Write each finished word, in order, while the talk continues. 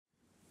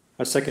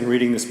Our second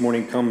reading this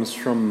morning comes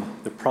from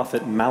the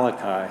prophet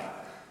Malachi,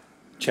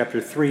 chapter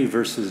 3,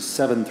 verses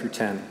 7 through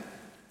 10.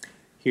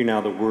 Hear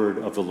now the word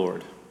of the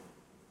Lord.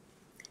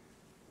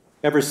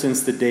 Ever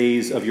since the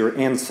days of your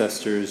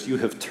ancestors, you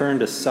have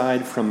turned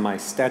aside from my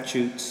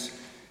statutes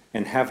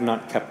and have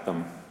not kept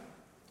them.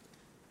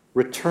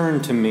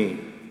 Return to me,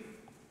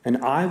 and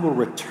I will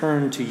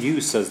return to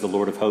you, says the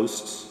Lord of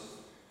hosts.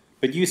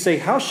 But you say,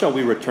 how shall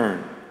we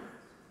return?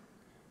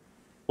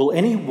 Will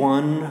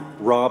anyone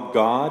rob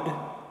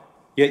God?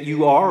 Yet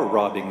you are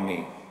robbing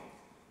me.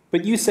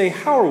 But you say,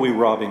 how are we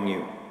robbing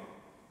you?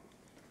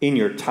 In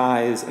your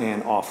tithes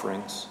and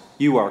offerings.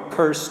 You are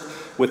cursed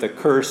with a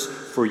curse,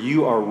 for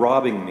you are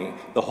robbing me,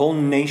 the whole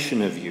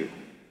nation of you.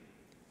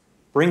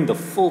 Bring the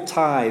full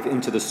tithe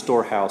into the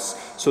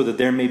storehouse, so that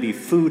there may be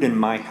food in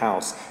my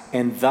house,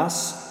 and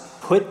thus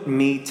put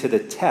me to the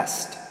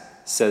test,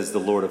 says the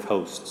Lord of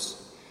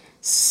hosts.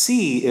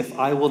 See if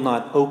I will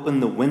not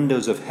open the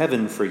windows of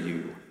heaven for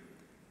you,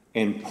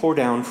 and pour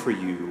down for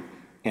you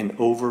an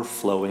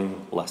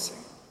overflowing blessing.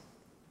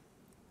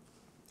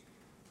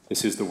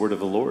 This is the word of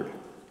the Lord.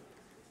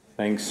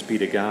 Thanks be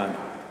to God.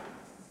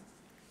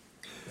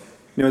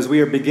 As we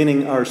are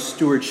beginning our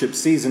stewardship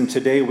season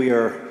today, we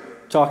are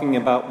talking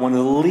about one of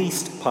the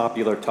least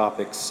popular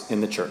topics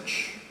in the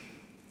church: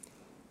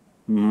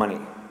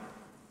 money.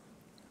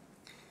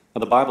 Now,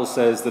 the Bible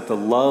says that the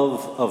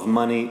love of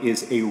money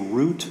is a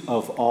root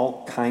of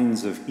all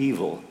kinds of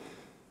evil.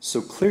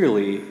 So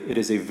clearly, it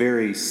is a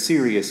very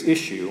serious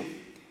issue,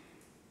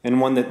 and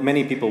one that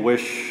many people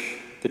wish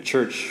the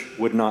church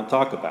would not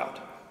talk about.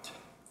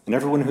 And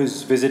everyone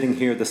who's visiting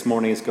here this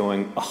morning is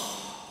going,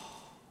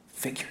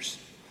 figures.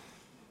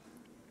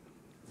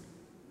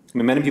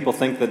 Many people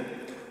think that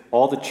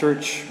all the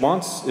church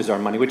wants is our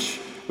money,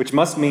 which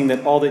must mean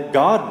that all that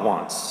God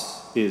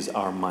wants is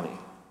our money.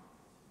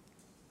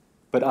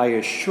 But I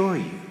assure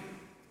you,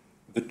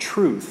 the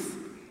truth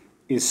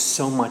is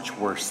so much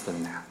worse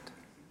than that.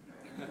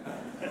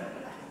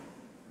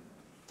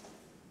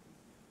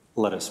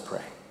 Let us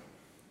pray.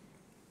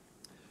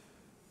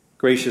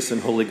 Gracious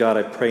and holy God,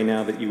 I pray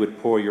now that you would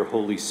pour your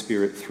Holy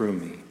Spirit through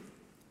me,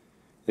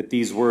 that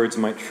these words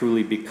might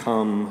truly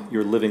become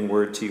your living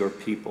word to your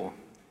people.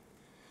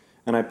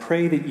 And I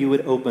pray that you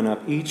would open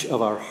up each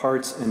of our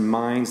hearts and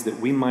minds that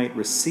we might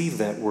receive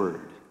that word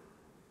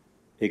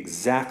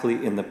exactly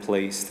in the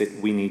place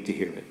that we need to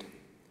hear it.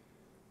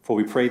 For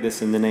we pray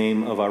this in the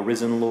name of our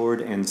risen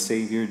Lord and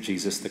Savior,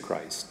 Jesus the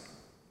Christ.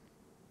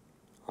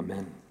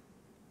 Amen.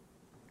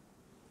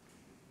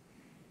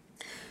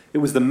 It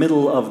was the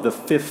middle of the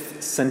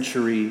 5th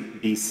century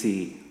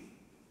BC.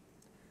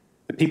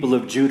 The people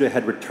of Judah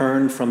had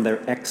returned from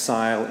their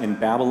exile in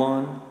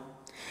Babylon.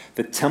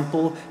 The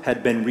temple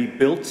had been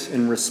rebuilt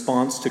in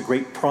response to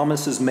great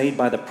promises made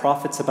by the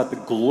prophets about the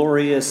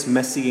glorious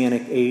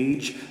messianic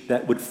age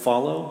that would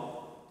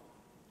follow.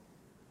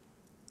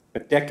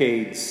 But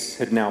decades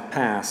had now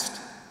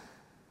passed,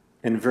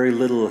 and very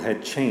little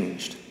had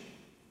changed.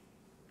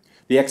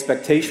 The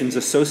expectations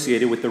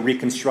associated with the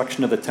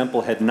reconstruction of the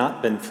temple had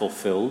not been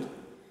fulfilled.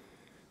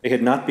 They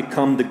had not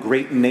become the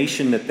great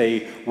nation that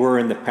they were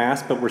in the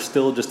past, but were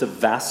still just a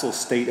vassal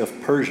state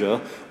of Persia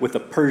with a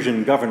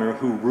Persian governor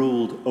who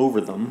ruled over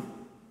them.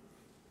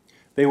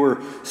 They were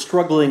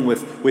struggling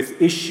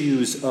with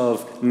issues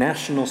of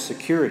national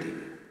security,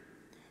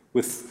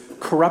 with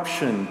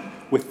corruption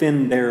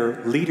within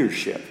their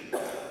leadership,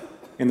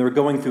 and they were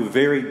going through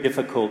very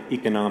difficult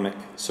economic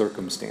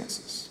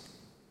circumstances.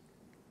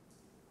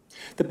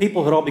 The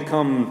people had all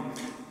become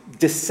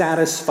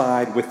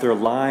dissatisfied with their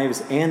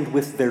lives and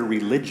with their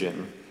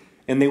religion,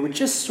 and they were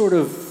just sort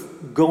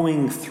of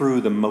going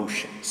through the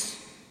motions.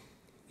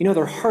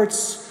 Their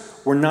hearts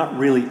were not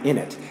really in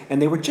it,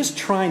 and they were just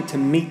trying to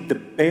meet the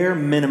bare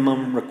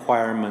minimum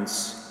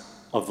requirements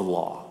of the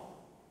law.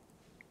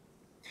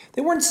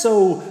 They weren't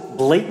so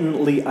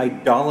blatantly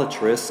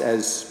idolatrous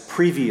as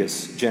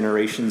previous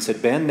generations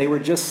had been. They were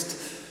just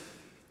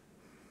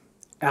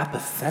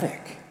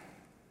apathetic.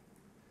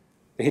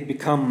 They had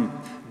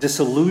become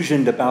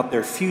disillusioned about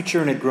their future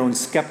and had grown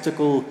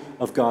skeptical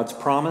of God's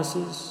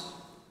promises.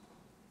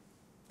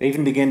 They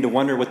even began to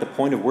wonder what the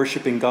point of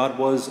worshiping God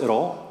was at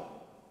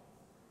all.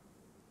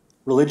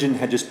 Religion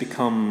had just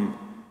become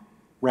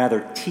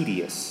rather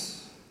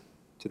tedious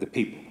to the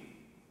people.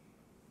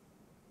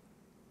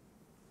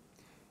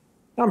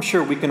 Now, I'm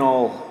sure we can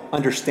all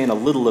understand a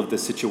little of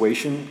this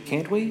situation,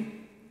 can't we?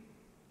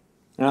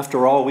 And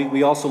after all,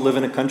 we also live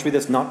in a country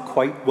that's not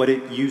quite what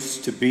it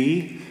used to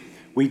be.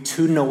 We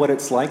too know what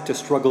it's like to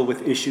struggle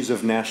with issues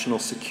of national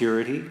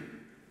security,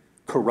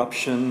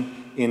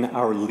 corruption in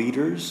our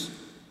leaders,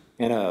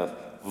 and a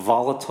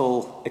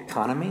volatile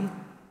economy.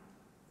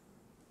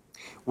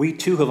 We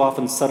too have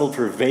often settled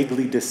for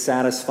vaguely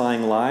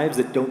dissatisfying lives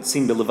that don't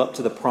seem to live up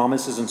to the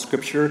promises in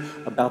Scripture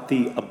about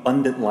the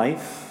abundant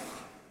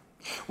life.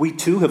 We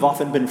too have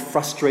often been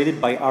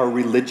frustrated by our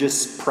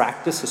religious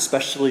practice,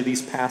 especially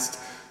these past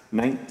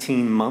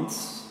 19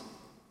 months.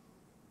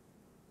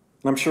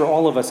 And I'm sure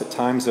all of us at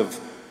times have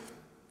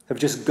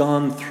just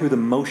gone through the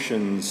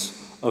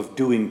motions of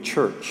doing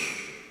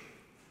church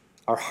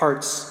our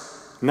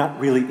hearts not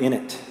really in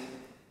it.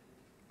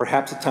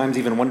 Perhaps at times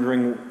even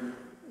wondering,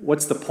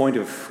 what's the point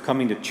of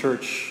coming to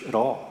church at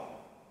all?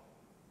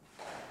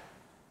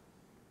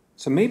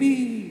 So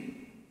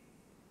maybe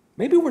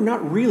we're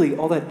not really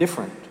all that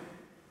different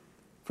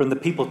from the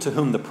people to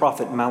whom the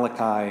prophet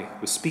Malachi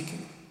was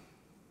speaking.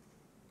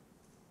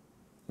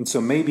 And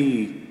so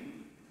maybe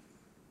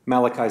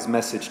Malachi's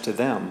message to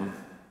them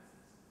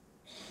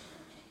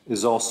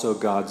is also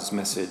God's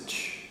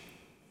message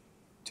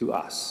to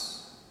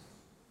us.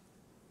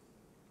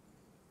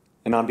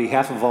 And on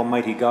behalf of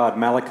Almighty God,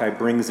 Malachi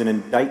brings an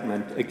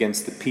indictment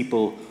against the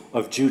people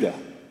of Judah.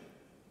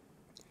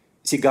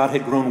 See, God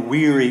had grown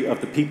weary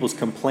of the people's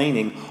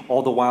complaining,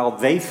 all the while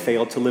they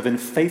failed to live in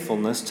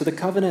faithfulness to the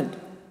covenant.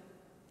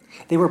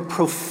 They were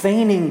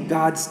profaning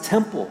God's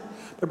temple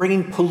by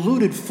bringing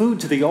polluted food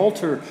to the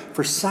altar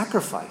for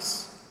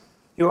sacrifice.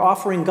 They were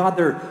offering God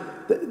their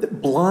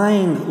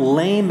blind,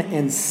 lame,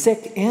 and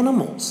sick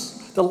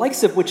animals, the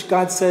likes of which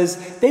God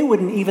says they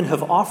wouldn't even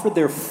have offered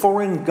their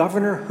foreign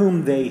governor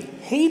whom they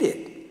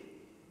hated.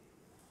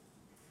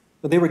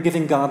 But they were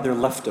giving God their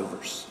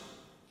leftovers,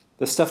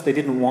 the stuff they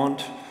didn't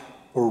want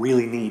or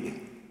really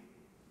need.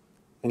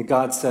 And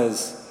God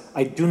says,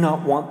 I do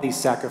not want these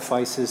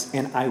sacrifices,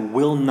 and I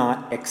will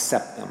not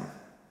accept them.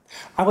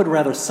 I would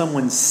rather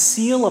someone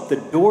seal up the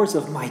doors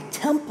of my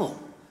temple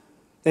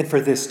than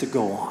for this to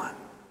go on.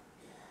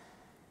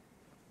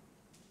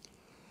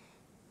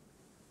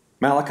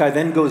 Malachi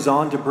then goes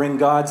on to bring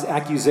God's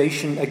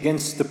accusation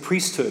against the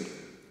priesthood,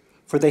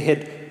 for they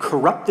had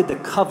corrupted the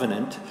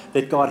covenant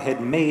that God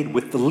had made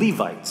with the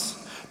Levites,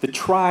 the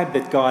tribe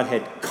that God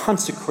had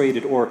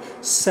consecrated or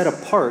set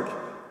apart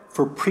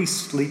for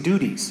priestly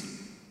duties.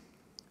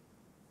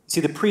 See,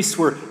 the priests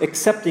were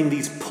accepting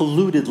these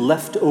polluted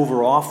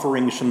leftover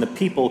offerings from the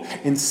people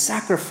and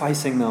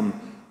sacrificing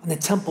them on the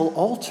temple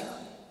altar.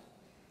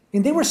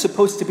 And they were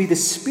supposed to be the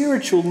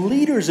spiritual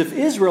leaders of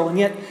Israel, and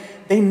yet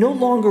they no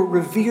longer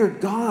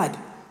revered God,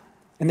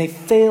 and they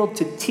failed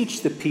to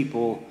teach the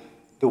people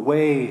the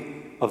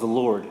way of the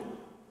Lord.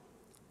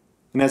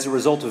 And as a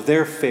result of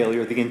their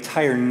failure, the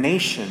entire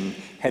nation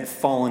had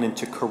fallen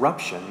into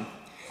corruption,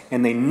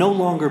 and they no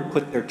longer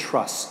put their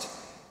trust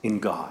in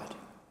God.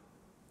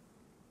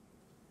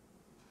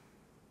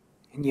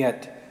 And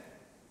yet,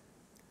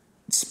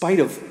 in spite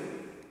of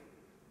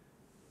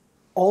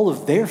all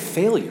of their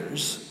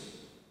failures,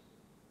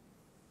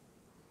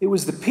 it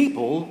was the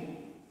people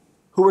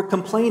who were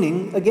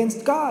complaining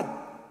against God.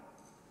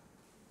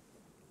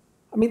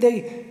 I mean,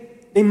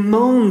 they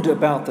moaned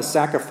about the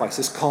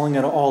sacrifices, calling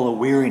it all a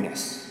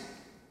weariness.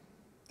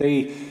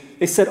 They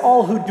said,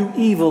 all who do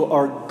evil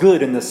are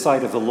good in the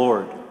sight of the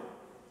Lord.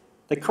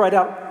 They cried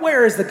out,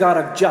 where is the God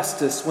of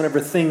justice whenever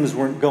things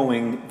weren't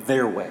going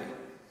their way?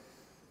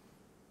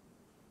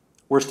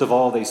 Worst of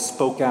all, they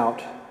spoke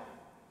out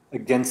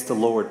against the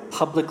Lord,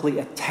 publicly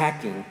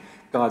attacking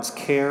God's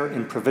care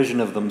and provision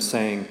of them,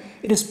 saying,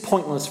 it is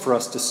pointless for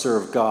us to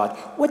serve God.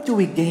 What do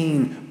we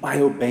gain by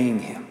obeying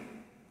him?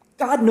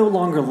 God no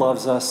longer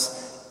loves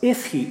us,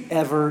 if he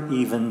ever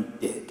even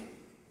did.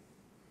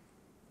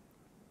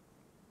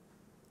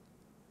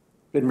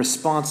 In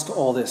response to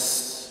all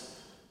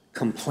this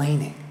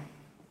complaining,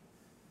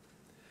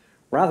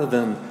 rather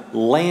than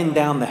laying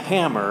down the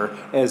hammer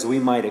as we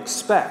might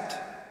expect,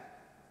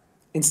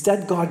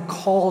 instead God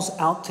calls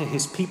out to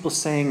his people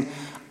saying,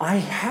 I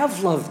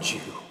have loved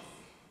you,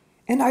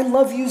 and I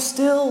love you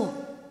still.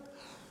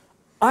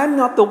 I'm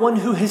not the one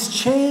who has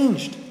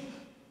changed.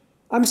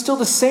 I'm still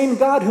the same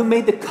God who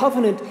made the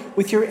covenant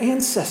with your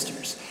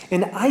ancestors,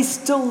 and I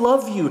still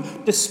love you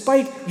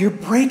despite your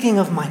breaking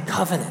of my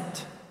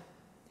covenant,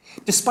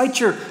 despite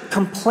your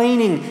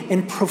complaining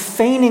and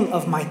profaning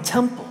of my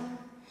temple,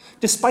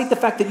 despite the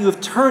fact that you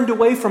have turned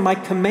away from my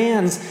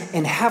commands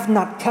and have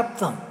not kept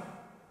them.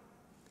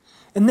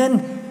 And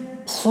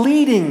then,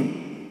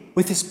 pleading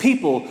with his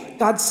people,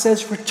 God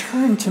says,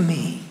 return to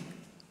me,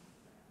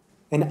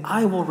 and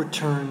I will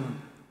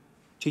return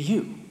to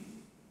you.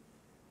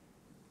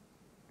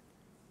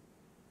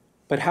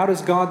 But how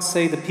does God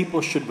say the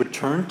people should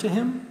return to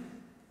him?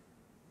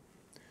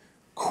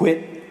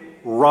 Quit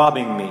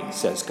robbing me,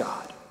 says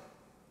God.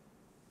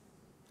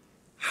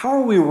 How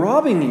are we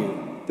robbing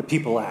you? The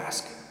people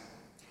ask.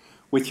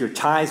 With your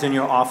tithes and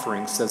your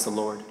offerings, says the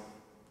Lord.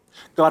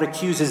 God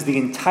accuses the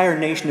entire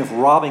nation of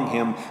robbing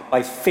him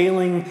by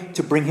failing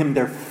to bring him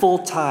their full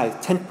tithe,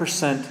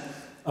 10%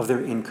 of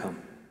their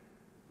income.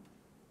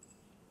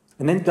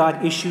 And then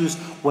God issues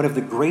one of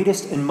the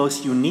greatest and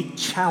most unique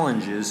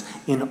challenges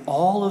in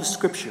all of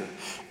Scripture,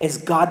 as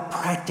God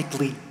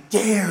practically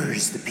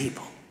dares the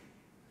people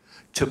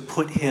to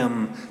put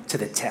him to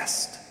the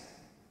test.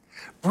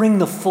 Bring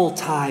the full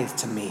tithe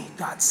to me,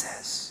 God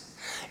says,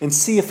 and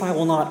see if I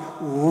will not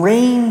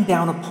rain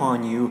down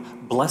upon you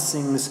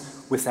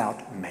blessings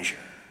without measure.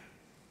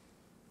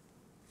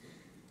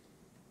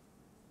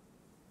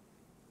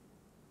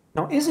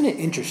 Now, isn't it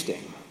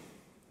interesting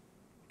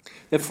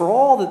that for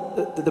all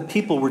that the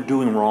people were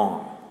doing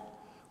wrong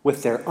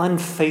with their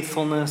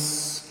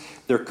unfaithfulness,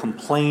 their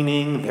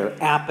complaining, their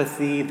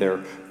apathy, their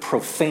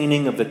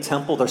profaning of the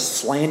temple, their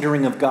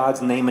slandering of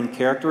God's name and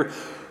character,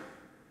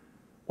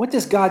 what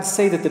does God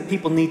say that the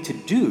people need to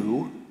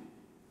do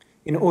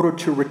in order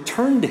to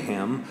return to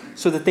him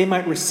so that they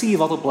might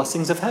receive all the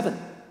blessings of heaven?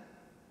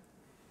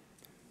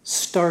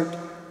 Start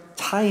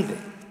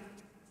tithing.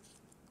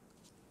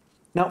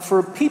 Now,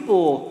 for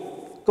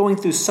people going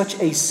through such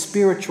a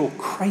spiritual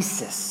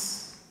crisis,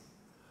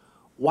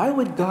 why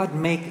would God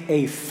make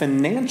a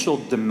financial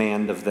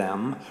demand of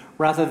them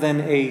rather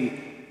than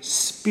a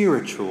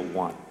spiritual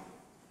one?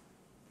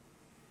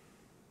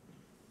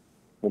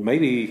 Well,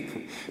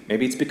 maybe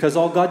it's because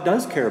all God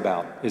does care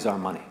about is our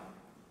money.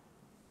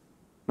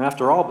 And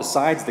after all,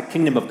 besides the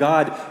kingdom of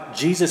God,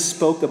 Jesus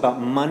spoke about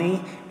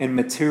money and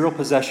material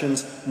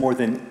possessions more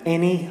than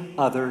any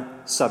other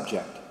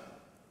subject.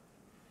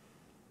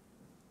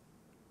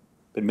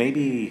 But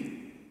maybe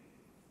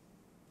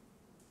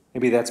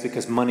that's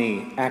because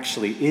money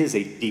actually is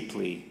a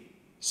deeply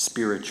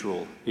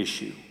spiritual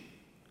issue,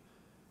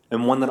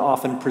 and one that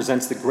often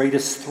presents the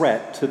greatest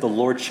threat to the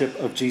lordship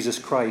of Jesus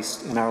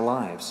Christ in our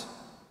lives.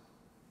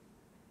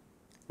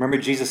 Remember,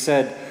 Jesus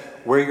said,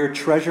 "Where your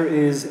treasure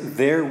is,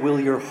 there will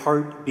your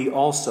heart be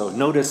also."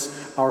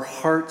 Notice, our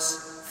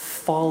hearts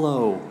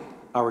follow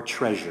our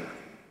treasure.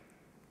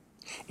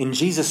 And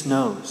Jesus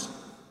knows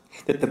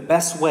that the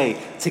best way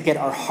to get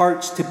our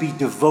hearts to be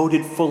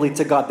devoted fully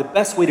to God, the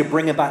best way to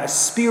bring about a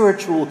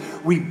spiritual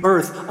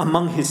rebirth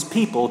among his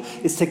people,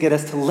 is to get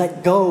us to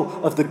let go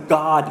of the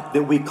God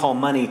that we call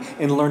money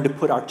and learn to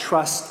put our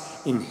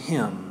trust in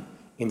him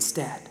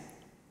instead.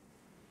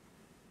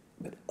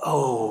 But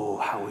oh,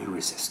 how we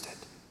resist it.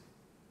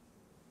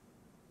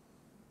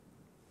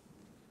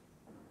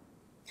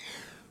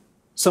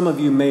 Some of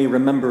you may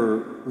remember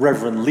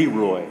Reverend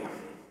Leroy.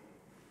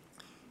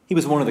 He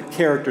was one of the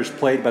characters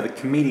played by the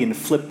comedian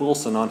Flip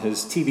Wilson on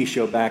his TV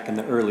show back in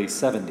the early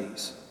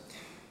 70s.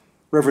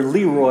 Reverend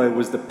Leroy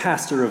was the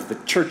pastor of the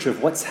Church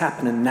of What's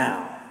Happening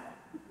Now.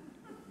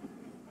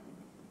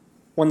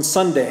 One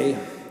Sunday,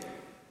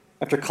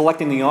 after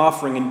collecting the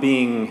offering and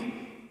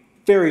being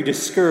very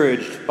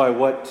discouraged by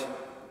what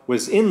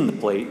was in the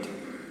plate,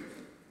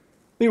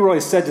 Leroy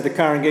said to the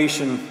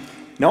congregation,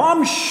 "Now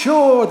I'm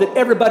sure that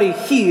everybody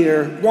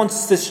here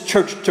wants this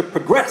church to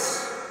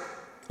progress.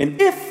 And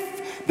if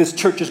this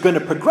church is going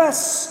to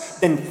progress,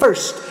 then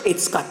first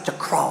it's got to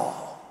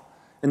crawl."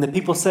 And the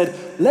people said,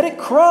 "Let it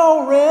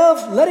crawl,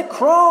 Rev, let it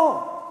crawl."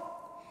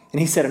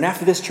 And he said, "And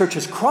after this church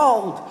has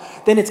crawled,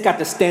 then it's got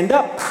to stand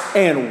up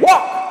and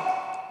walk."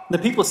 And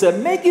the people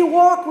said, "Make it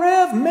walk,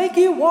 Rev, make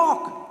it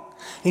walk."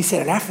 And he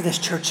said, "And after this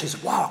church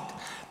has walked,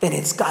 then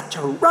it's got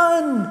to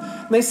run."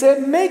 And they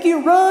said, "Make it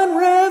run,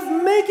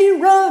 Rev, make it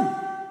run."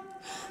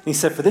 And he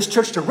said, "For this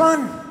church to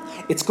run,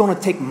 it's going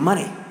to take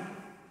money.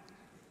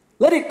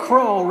 Let it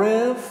crawl,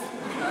 Rev.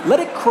 Let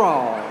it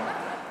crawl."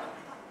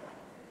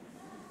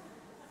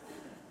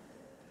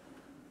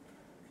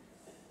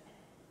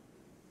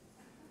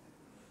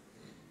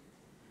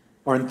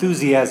 Our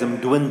enthusiasm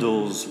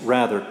dwindles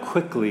rather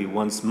quickly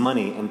once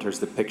money enters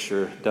the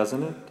picture,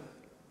 doesn't it?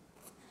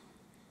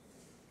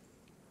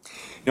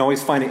 You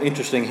always find it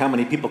interesting how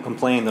many people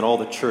complain that all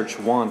the church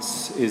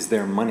wants is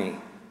their money.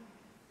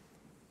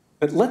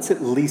 But let's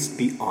at least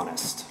be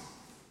honest.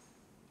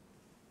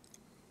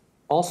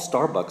 All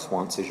Starbucks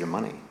wants is your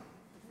money.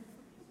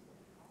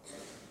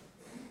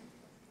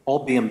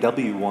 All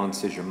BMW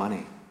wants is your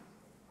money.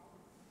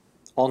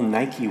 All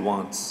Nike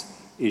wants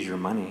is your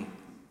money.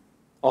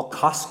 All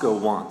Costco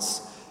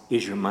wants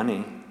is your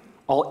money.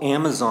 All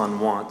Amazon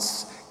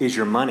wants is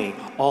your money.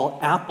 All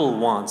Apple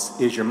wants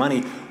is your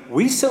money.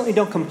 We certainly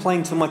don't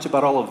complain too much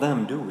about all of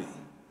them, do we?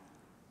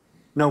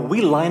 No, we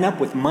line up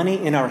with money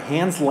in our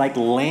hands like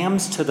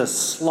lambs to the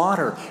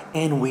slaughter,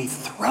 and we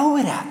throw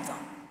it at them.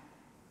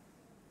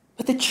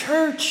 But the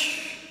church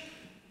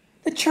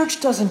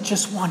doesn't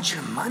just want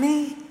your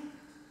money.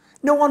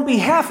 No, on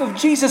behalf of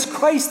Jesus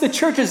Christ, the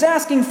church is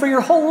asking for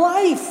your whole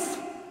life.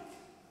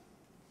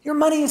 Your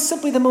money is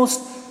simply the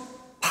most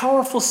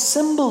powerful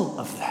symbol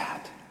of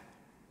that.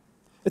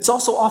 It's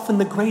also often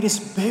the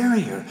greatest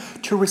barrier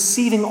to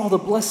receiving all the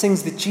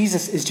blessings that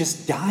Jesus is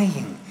just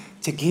dying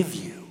to give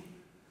you.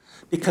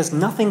 Because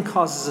nothing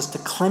causes us to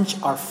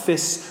clench our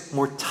fists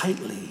more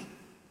tightly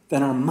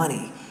than our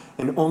money,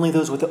 and only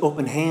those with the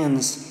open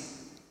hands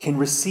can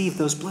receive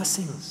those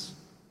blessings.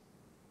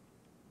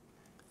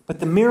 But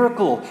the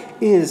miracle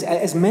is,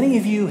 as many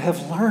of you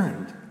have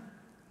learned,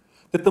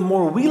 that the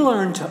more we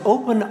learn to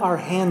open our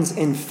hands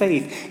in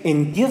faith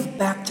and give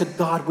back to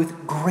God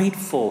with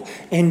grateful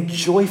and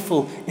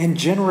joyful and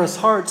generous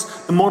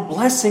hearts, the more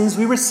blessings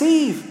we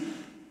receive.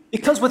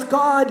 Because with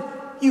God,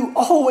 you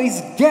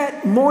always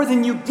get more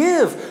than you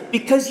give,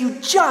 because you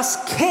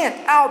just can't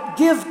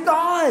outgive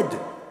God.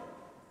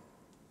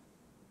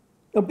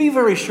 Now, be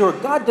very sure,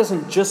 God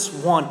doesn't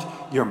just want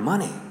your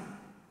money.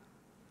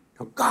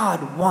 No,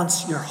 God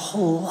wants your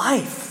whole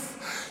life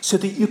so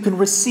that you can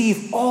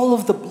receive all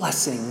of the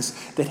blessings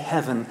that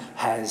heaven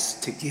has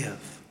to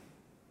give.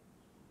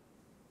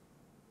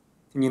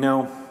 And you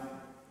know,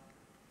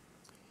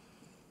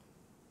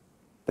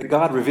 The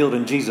God revealed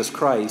in Jesus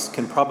Christ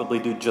can probably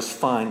do just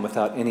fine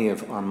without any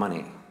of our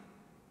money.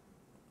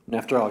 And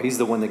after all, he's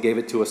the one that gave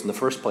it to us in the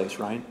first place,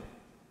 right?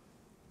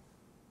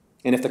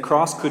 And if the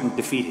cross couldn't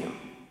defeat him,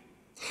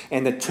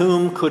 and the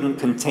tomb couldn't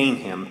contain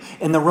him,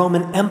 and the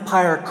Roman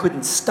Empire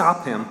couldn't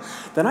stop him,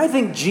 then I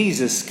think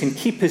Jesus can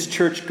keep his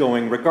church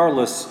going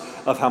regardless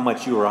of how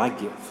much you or I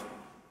give.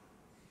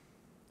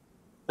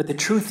 But the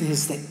truth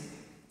is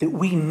that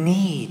we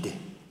need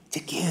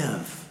to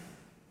give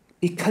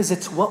because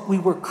it's what we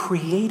were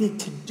created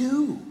to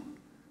do.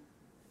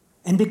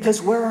 And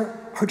because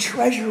where our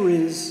treasure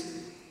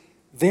is,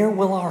 there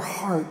will our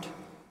heart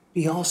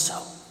be also.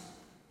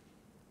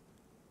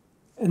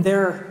 And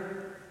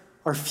there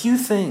are few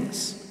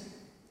things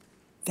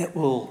that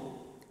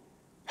will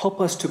help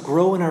us to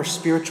grow in our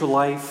spiritual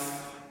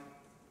life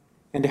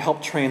and to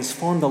help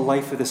transform the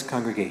life of this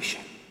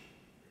congregation,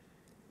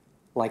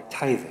 like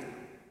tithing.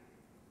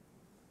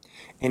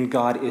 And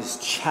God is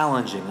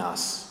challenging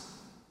us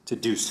to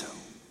do so.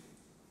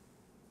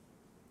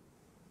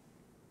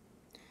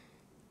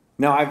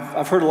 Now,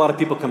 I've heard a lot of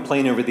people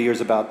complain over the years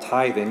about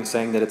tithing,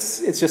 saying that it's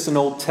just an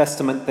Old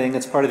Testament thing.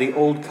 It's part of the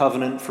Old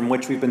Covenant from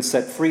which we've been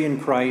set free in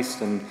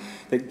Christ, and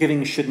that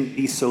giving shouldn't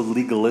be so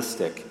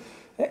legalistic.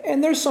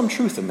 And there's some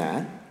truth in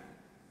that. I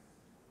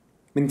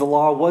mean, the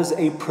law was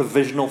a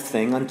provisional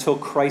thing until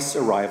Christ's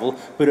arrival,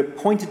 but it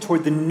pointed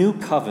toward the new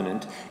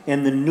covenant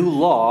and the new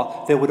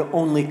law that would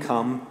only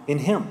come in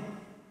him.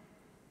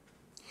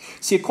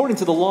 See, according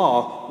to the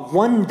law,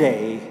 1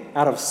 day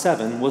out of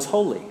 7 was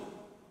holy.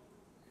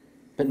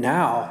 But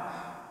now,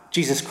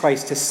 Jesus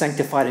Christ has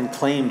sanctified and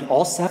claimed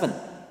all 7.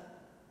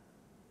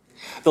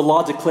 The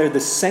law declared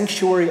the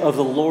sanctuary of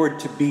the Lord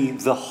to be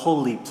the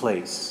holy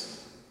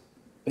place.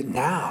 But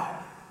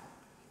now,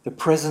 the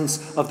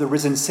presence of the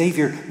risen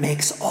Savior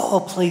makes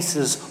all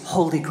places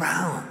holy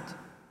ground.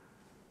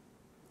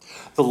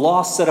 The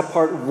law set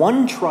apart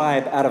 1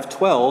 tribe out of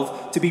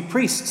 12 to be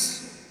priests.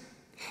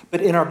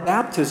 But in our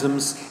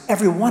baptisms,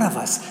 every one of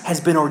us has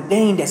been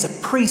ordained as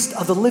a priest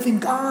of the living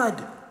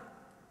God.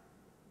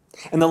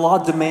 And the law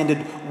demanded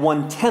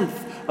 1/10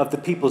 of the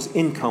people's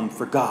income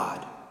for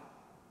God.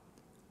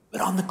 But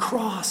on the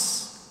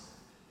cross,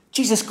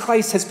 Jesus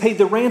Christ has paid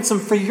the ransom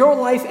for your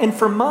life and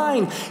for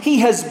mine. He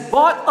has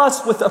bought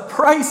us with a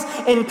price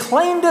and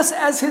claimed us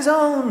as his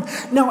own.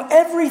 Now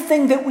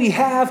everything that we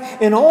have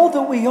and all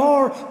that we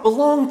are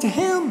belong to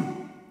him.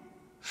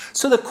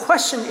 So the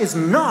question is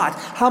not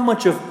how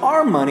much of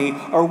our money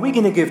are we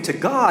going to give to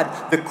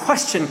God. The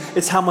question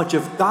is how much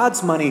of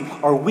God's money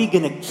are we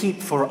going to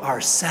keep for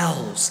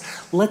ourselves.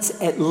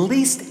 Let's at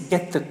least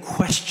get the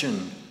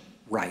question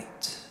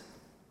right.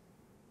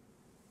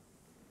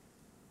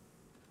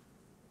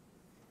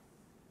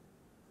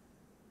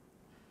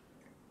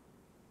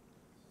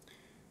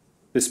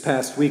 This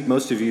past week,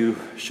 most of you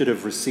should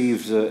have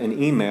received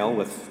an email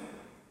with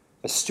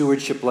a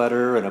stewardship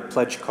letter and a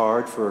pledge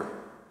card for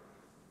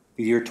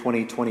the year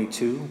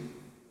 2022.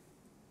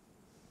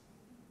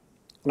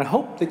 And I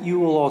hope that you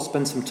will all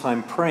spend some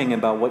time praying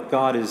about what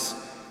God is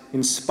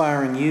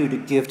inspiring you to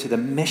give to the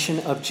mission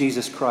of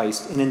Jesus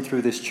Christ in and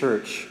through this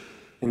church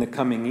in the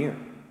coming year.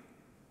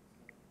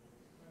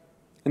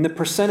 And the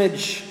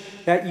percentage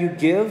that you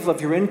give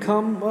of your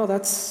income, well,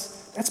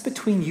 that's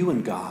between you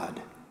and God.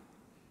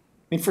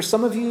 I mean, for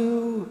some of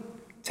you,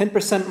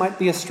 10% might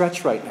be a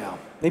stretch right now.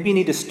 Maybe you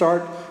need to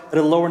start at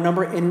a lower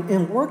number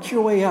and work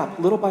your way up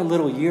little by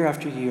little, year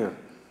after year.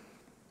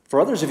 For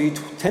others of you,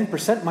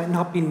 10% might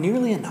not be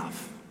nearly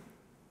enough.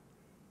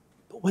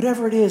 But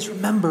whatever it is,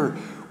 remember,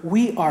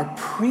 we are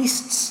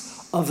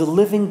priests of the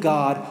living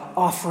God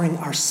offering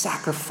our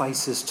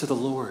sacrifices to the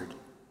Lord.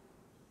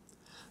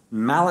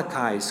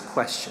 Malachi's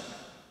question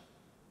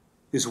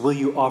is, will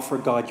you offer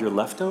God your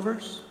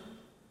leftovers?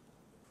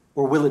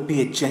 Or will it be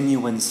a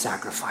genuine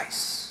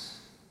sacrifice?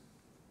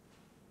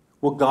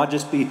 Will God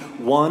just be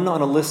one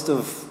on a list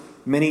of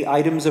many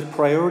items of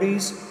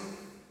priorities?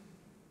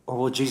 Or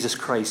will Jesus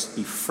Christ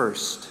be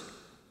first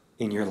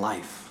in your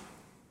life?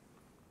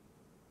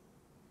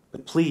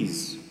 But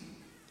please,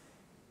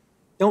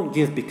 don't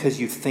give because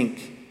you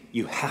think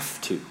you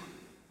have to.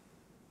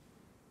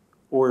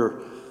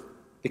 Or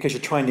because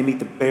you're trying to meet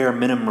the bare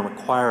minimum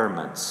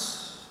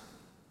requirements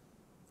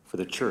for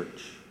the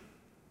church.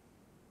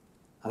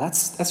 Now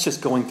that's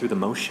just going through the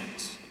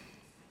motions.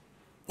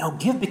 Now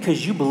give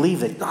because you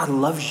believe that God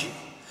loves you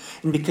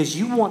and because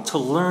you want to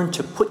learn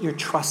to put your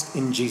trust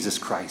in Jesus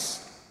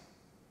Christ.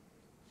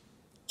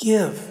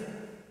 Give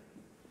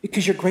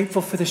because you're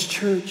grateful for this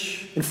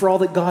church and for all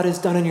that God has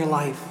done in your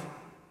life.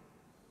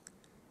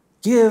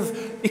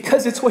 Give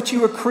because it's what you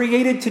were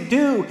created to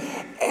do,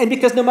 and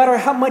because no matter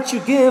how much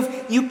you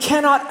give, you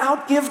cannot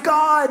outgive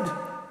God.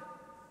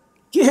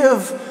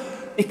 Give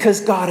because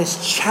God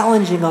is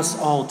challenging us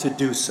all to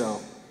do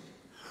so.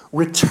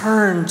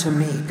 Return to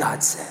me,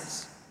 God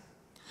says.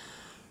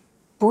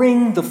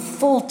 Bring the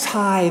full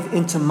tithe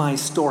into my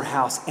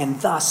storehouse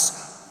and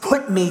thus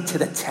put me to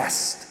the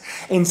test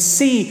and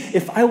see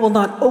if I will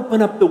not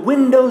open up the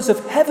windows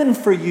of heaven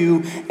for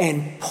you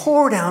and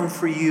pour down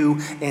for you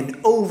an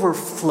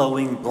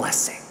overflowing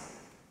blessing.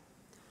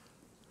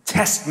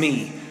 Test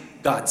me,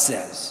 God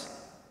says.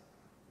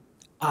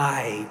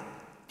 I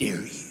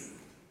dare you.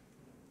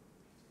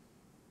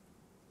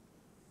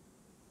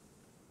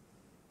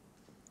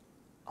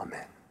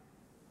 Amen.